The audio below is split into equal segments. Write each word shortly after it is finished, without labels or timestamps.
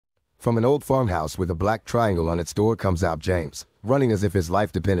From an old farmhouse with a black triangle on its door comes out James, running as if his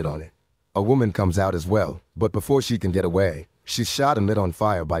life depended on it. A woman comes out as well, but before she can get away, she's shot and lit on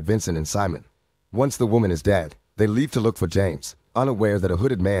fire by Vincent and Simon. Once the woman is dead, they leave to look for James, unaware that a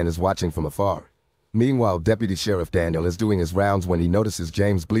hooded man is watching from afar. Meanwhile, Deputy Sheriff Daniel is doing his rounds when he notices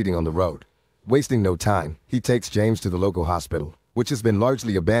James bleeding on the road. Wasting no time, he takes James to the local hospital, which has been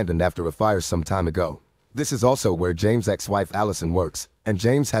largely abandoned after a fire some time ago. This is also where James' ex-wife Allison works, and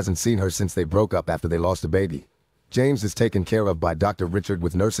James hasn't seen her since they broke up after they lost a baby. James is taken care of by Dr. Richard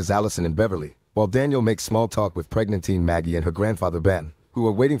with nurses Allison and Beverly, while Daniel makes small talk with pregnant teen Maggie and her grandfather Ben, who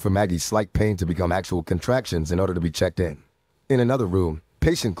are waiting for Maggie's slight pain to become actual contractions in order to be checked in. In another room,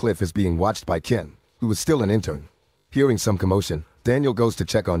 patient Cliff is being watched by Ken, who is still an intern. Hearing some commotion, Daniel goes to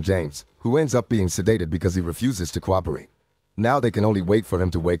check on James, who ends up being sedated because he refuses to cooperate. Now they can only wait for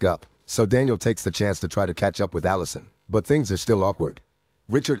him to wake up, so Daniel takes the chance to try to catch up with Allison, but things are still awkward.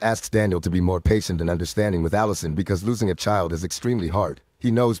 Richard asks Daniel to be more patient and understanding with Allison because losing a child is extremely hard.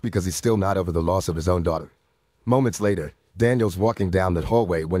 He knows because he's still not over the loss of his own daughter. Moments later, Daniel's walking down the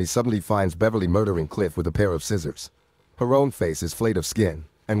hallway when he suddenly finds Beverly murdering Cliff with a pair of scissors. Her own face is flayed of skin,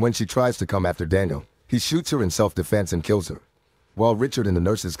 and when she tries to come after Daniel, he shoots her in self-defense and kills her. While Richard and the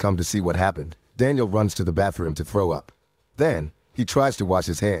nurses come to see what happened, Daniel runs to the bathroom to throw up. Then, he tries to wash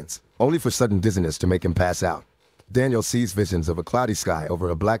his hands, only for sudden dizziness to make him pass out. Daniel sees visions of a cloudy sky over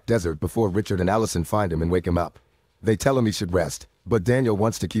a black desert before Richard and Allison find him and wake him up. They tell him he should rest, but Daniel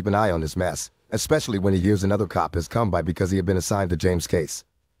wants to keep an eye on his mess, especially when he hears another cop has come by because he had been assigned to James' case.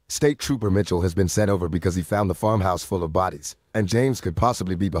 State Trooper Mitchell has been sent over because he found the farmhouse full of bodies, and James could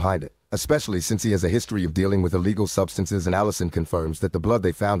possibly be behind it, especially since he has a history of dealing with illegal substances and Allison confirms that the blood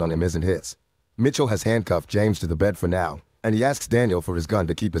they found on him isn't his. Mitchell has handcuffed James to the bed for now, and he asks Daniel for his gun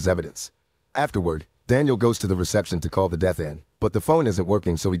to keep as evidence. Afterward, Daniel goes to the reception to call the death in, but the phone isn't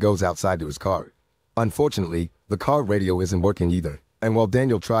working so he goes outside to his car. Unfortunately, the car radio isn't working either, and while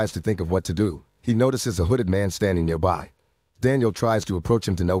Daniel tries to think of what to do, he notices a hooded man standing nearby. Daniel tries to approach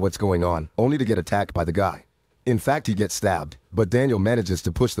him to know what's going on, only to get attacked by the guy. In fact, he gets stabbed, but Daniel manages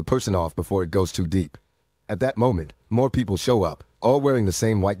to push the person off before it goes too deep. At that moment, more people show up, all wearing the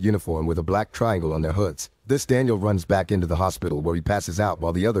same white uniform with a black triangle on their hoods. Daniel runs back into the hospital where he passes out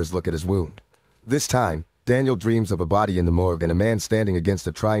while the others look at his wound. This time, Daniel dreams of a body in the morgue and a man standing against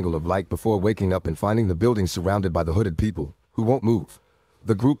a triangle of light before waking up and finding the building surrounded by the hooded people, who won't move.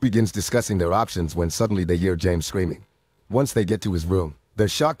 The group begins discussing their options when suddenly they hear James screaming. Once they get to his room, they're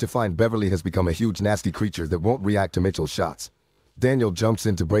shocked to find Beverly has become a huge nasty creature that won't react to Mitchell's shots. Daniel jumps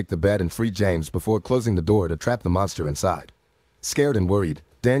in to break the bed and free James before closing the door to trap the monster inside. Scared and worried,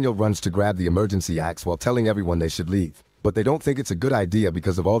 Daniel runs to grab the emergency axe while telling everyone they should leave, but they don't think it's a good idea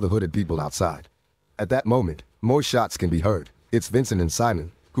because of all the hooded people outside. At that moment, more shots can be heard. It's Vincent and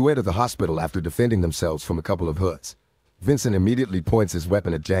Simon, who enter the hospital after defending themselves from a couple of hoods. Vincent immediately points his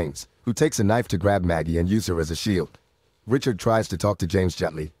weapon at James, who takes a knife to grab Maggie and use her as a shield. Richard tries to talk to James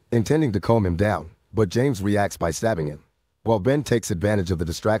gently, intending to calm him down, but James reacts by stabbing him. While Ben takes advantage of the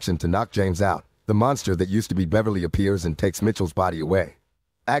distraction to knock James out, the monster that used to be Beverly appears and takes Mitchell's body away.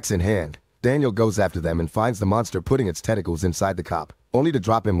 Axe in hand, Daniel goes after them and finds the monster putting its tentacles inside the cop, only to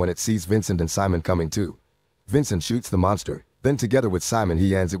drop him when it sees Vincent and Simon coming too. Vincent shoots the monster, then together with Simon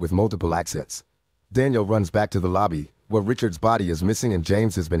he ends it with multiple axe hits. Daniel runs back to the lobby, where Richard's body is missing and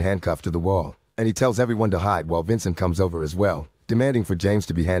James has been handcuffed to the wall, and he tells everyone to hide while Vincent comes over as well, demanding for James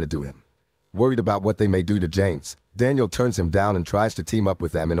to be handed to him. Worried about what they may do to James, Daniel turns him down and tries to team up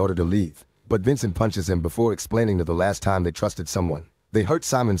with them in order to leave, but Vincent punches him before explaining that the last time they trusted someone, they hurt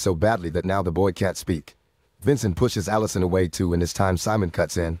Simon so badly that now the boy can't speak. Vincent pushes Allison away too, and this time Simon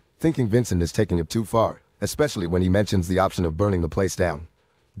cuts in, thinking Vincent is taking it too far, especially when he mentions the option of burning the place down.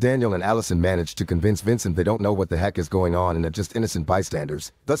 Daniel and Allison manage to convince Vincent they don't know what the heck is going on and are just innocent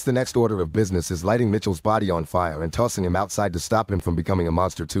bystanders. Thus the next order of business is lighting Mitchell's body on fire and tossing him outside to stop him from becoming a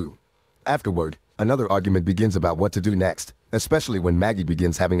monster too. Afterward, another argument begins about what to do next, especially when Maggie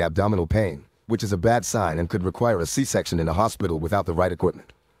begins having abdominal pain, which is a bad sign and could require a C-section in a hospital without the right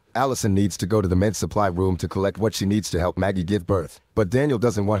equipment. Allison needs to go to the med supply room to collect what she needs to help Maggie give birth, but Daniel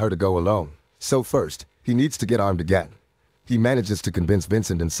doesn't want her to go alone. So first, he needs to get armed again. He manages to convince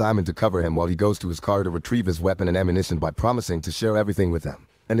Vincent and Simon to cover him while he goes to his car to retrieve his weapon and ammunition by promising to share everything with them,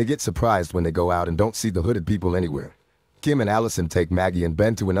 and they get surprised when they go out and don't see the hooded people anywhere. Kim and Allison take Maggie and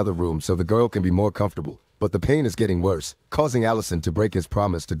Ben to another room so the girl can be more comfortable, but the pain is getting worse, causing Allison to break his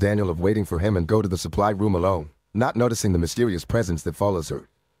promise to Daniel of waiting for him and go to the supply room alone, not noticing the mysterious presence that follows her.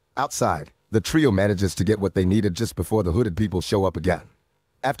 Outside, the trio manages to get what they needed just before the hooded people show up again.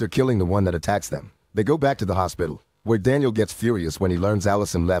 After killing the one that attacks them, they go back to the hospital, where Daniel gets furious when he learns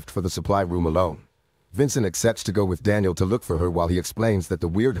Allison left for the supply room alone. Vincent accepts to go with Daniel to look for her while he explains that the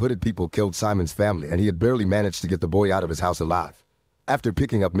weird hooded people killed Simon's family and he had barely managed to get the boy out of his house alive. After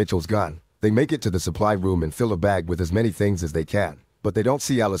picking up Mitchell's gun, they make it to the supply room and fill a bag with as many things as they can, but they don't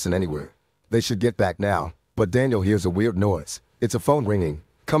see Allison anywhere. They should get back now, but Daniel hears a weird noise. It's a phone ringing,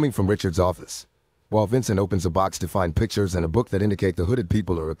 coming from Richard's office. While Vincent opens a box to find pictures and a book that indicate the hooded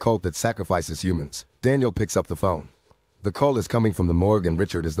people are a cult that sacrifices humans, Daniel picks up the phone. The call is coming from the morgue and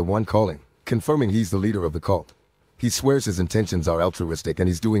Richard is the one calling, confirming he's the leader of the cult. He swears his intentions are altruistic and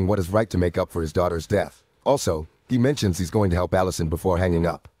he's doing what is right to make up for his daughter's death. Also, he mentions he's going to help Allison before hanging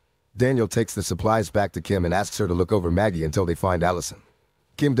up. Daniel takes the supplies back to Kim and asks her to look over Maggie until they find Allison.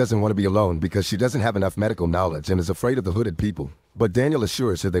 Kim doesn't want to be alone because she doesn't have enough medical knowledge and is afraid of the hooded people, but Daniel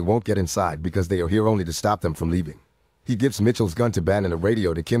assures her they won't get inside because they are here only to stop them from leaving. He gives Mitchell's gun to Ben and a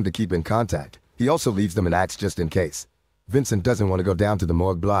radio to Kim to keep in contact. He also leaves them an axe just in case. Vincent doesn't want to go down to the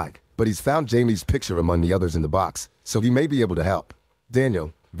morgue blind, but he's found Jamie's picture among the others in the box, so he may be able to help.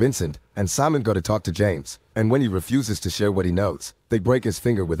 Daniel, Vincent, and Simon go to talk to James, and when he refuses to share what he knows, they break his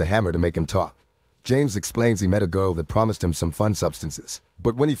finger with a hammer to make him talk. James explains he met a girl that promised him some fun substances,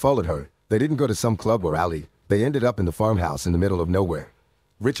 but when he followed her, they didn't go to some club or alley, they ended up in the farmhouse in the middle of nowhere.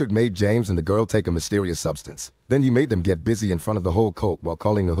 Richard made James and the girl take a mysterious substance, then he made them get busy in front of the whole cult while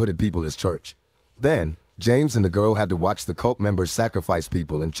calling the hooded people his church. Then, James and the girl had to watch the cult members sacrifice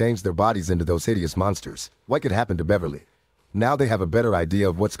people and change their bodies into those hideous monsters, like it happened to Beverly. Now they have a better idea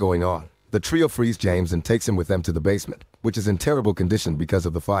of what's going on. The trio frees James and takes him with them to the basement, which is in terrible condition because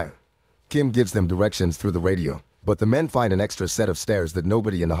of the fire. Kim gives them directions through the radio, but the men find an extra set of stairs that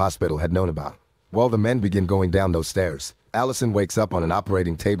nobody in the hospital had known about. While the men begin going down those stairs, Allison wakes up on an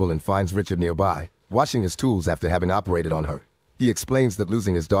operating table and finds Richard nearby, washing his tools after having operated on her. He explains that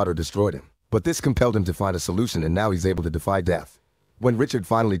losing his daughter destroyed him, but this compelled him to find a solution and now he's able to defy death. When Richard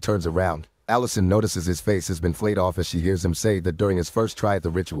finally turns around, Allison notices his face has been flayed off as she hears him say that during his first try at the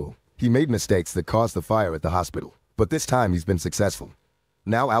ritual, he made mistakes that caused the fire at the hospital, but this time he's been successful.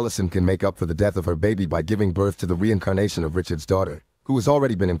 Now Allison can make up for the death of her baby by giving birth to the reincarnation of Richard's daughter, who has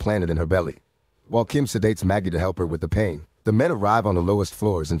already been implanted in her belly. While Kim sedates Maggie to help her with the pain, the men arrive on the lowest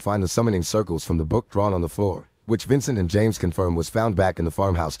floors and find the summoning circles from the book drawn on the floor, which Vincent and James confirm was found back in the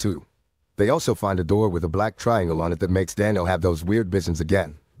farmhouse too. They also find a door with a black triangle on it that makes Daniel have those weird visions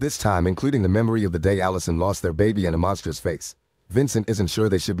again, this time including the memory of the day Allison lost their baby and a monstrous face. Vincent isn't sure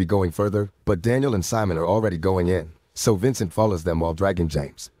they should be going further, but Daniel and Simon are already going in, so Vincent follows them while dragging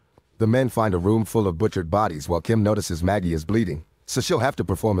James. The men find a room full of butchered bodies while Kim notices Maggie is bleeding, so she'll have to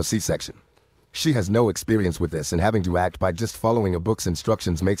perform a C-section. She has no experience with this and having to act by just following a book's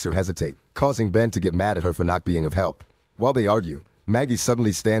instructions makes her hesitate, causing Ben to get mad at her for not being of help. While they argue, Maggie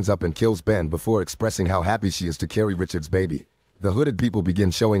suddenly stands up and kills Ben before expressing how happy she is to carry Richard's baby. The hooded people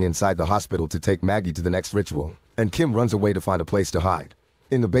begin showing inside the hospital to take Maggie to the next ritual, and Kim runs away to find a place to hide.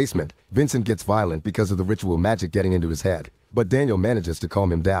 In the basement, Vincent gets violent because of the ritual magic getting into his head, but Daniel manages to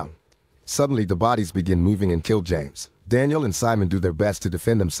calm him down. Suddenly the bodies begin moving and kill James. Daniel and Simon do their best to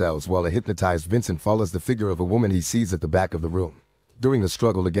defend themselves while a hypnotized Vincent follows the figure of a woman he sees at the back of the room. During the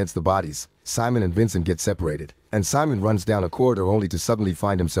struggle against the bodies, Simon and Vincent get separated, and Simon runs down a corridor only to suddenly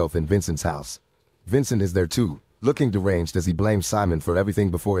find himself in Vincent's house. Vincent is there too, looking deranged as he blames Simon for everything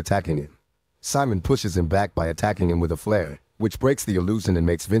before attacking him. Simon pushes him back by attacking him with a flare, which breaks the illusion and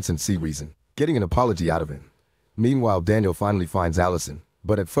makes Vincent see reason, getting an apology out of him. Meanwhile, Daniel finally finds Allison,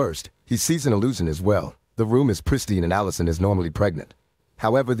 but at first, he sees an illusion as well. The room is pristine and Allison is normally pregnant.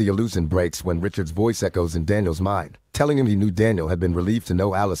 However, the illusion breaks when Richard's voice echoes in Daniel's mind, telling him he knew Daniel had been relieved to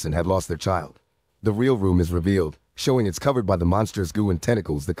know Allison had lost their child. The real room is revealed, showing it's covered by the monstrous goo and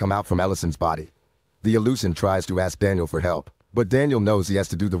tentacles that come out from Allison's body. The illusion tries to ask Daniel for help, but Daniel knows he has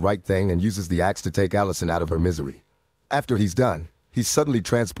to do the right thing and uses the axe to take Allison out of her misery. After he's done, he's suddenly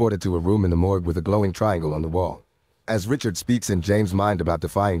transported to a room in the morgue with a glowing triangle on the wall. As Richard speaks in James' mind about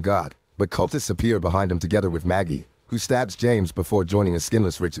defying God, but cultists appear behind him together with Maggie, who stabs James before joining a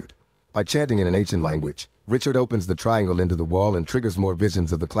skinless Richard. By chanting in an ancient language, Richard opens the triangle into the wall and triggers more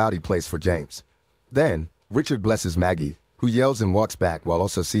visions of the cloudy place for James. Then, Richard blesses Maggie, who yells and walks back while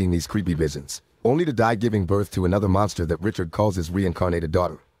also seeing these creepy visions, only to die giving birth to another monster that Richard calls his reincarnated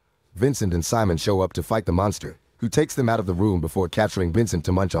daughter. Vincent and Simon show up to fight the monster, who takes them out of the room before capturing Vincent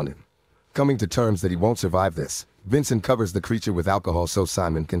to munch on him. Coming to terms that he won't survive this, Vincent covers the creature with alcohol so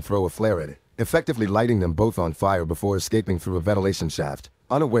Simon can throw a flare at it, effectively lighting them both on fire before escaping through a ventilation shaft,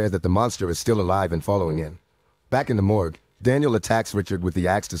 unaware that the monster is still alive and following in. Back in the morgue, Daniel attacks Richard with the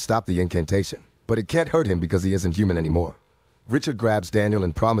axe to stop the incantation, but it can't hurt him because he isn't human anymore. Richard grabs Daniel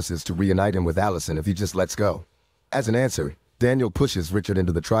and promises to reunite him with Allison if he just lets go. As an answer, Daniel pushes Richard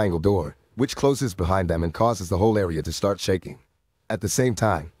into the triangle door, which closes behind them and causes the whole area to start shaking. At the same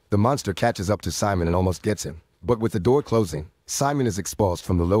time, the monster catches up to Simon and almost gets him. But with the door closing, Simon is expulsed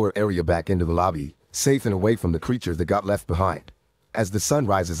from the lower area back into the lobby, safe and away from the creature that got left behind. As the sun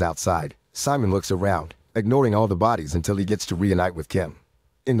rises outside, Simon looks around, ignoring all the bodies until he gets to reunite with Kim.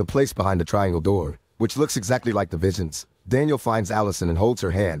 In the place behind the triangle door, which looks exactly like the visions, Daniel finds Allison and holds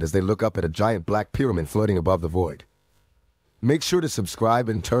her hand as they look up at a giant black pyramid floating above the void. Make sure to subscribe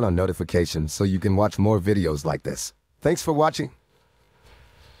and turn on notifications so you can watch more videos like this. Thanks for watching.